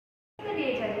The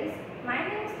dear judges, my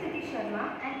name is Kriti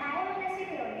Sharma and I am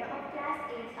Manasvi of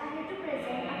class 8. I am here to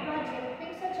present a project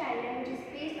Pink Shauchaalay, which is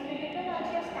based on the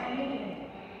technology of standing urine.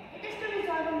 It is to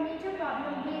resolve a major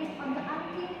problem based on the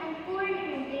unclean and poorly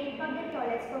maintained public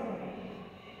toilets for women.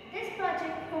 This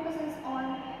project focuses on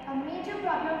a major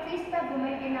problem faced by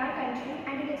women in our country,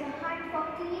 and it is a hunt for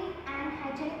clean and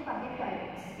hygienic public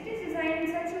toilets. It is designed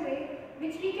in such a way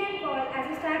which we can call as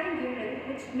a standing urinal,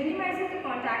 which minimizes the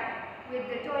contact with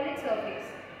the toilet surface.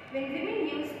 When women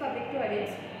use public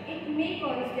toilets, it may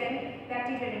cause them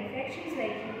bacterial infections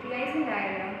like UTIs and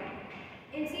diarrhea.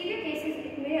 In severe cases,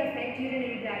 it may affect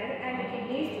urinary bladder and the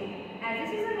kidneys too. As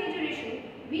this is a major issue,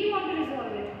 we want to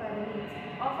resolve it by the means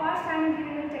of our standing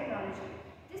urinal technology.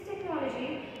 This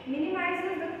technology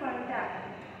minimizes the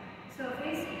contact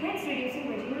surface, hence reducing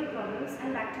vaginal problems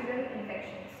and bacterial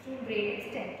infections to a great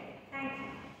extent. Thank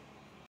you.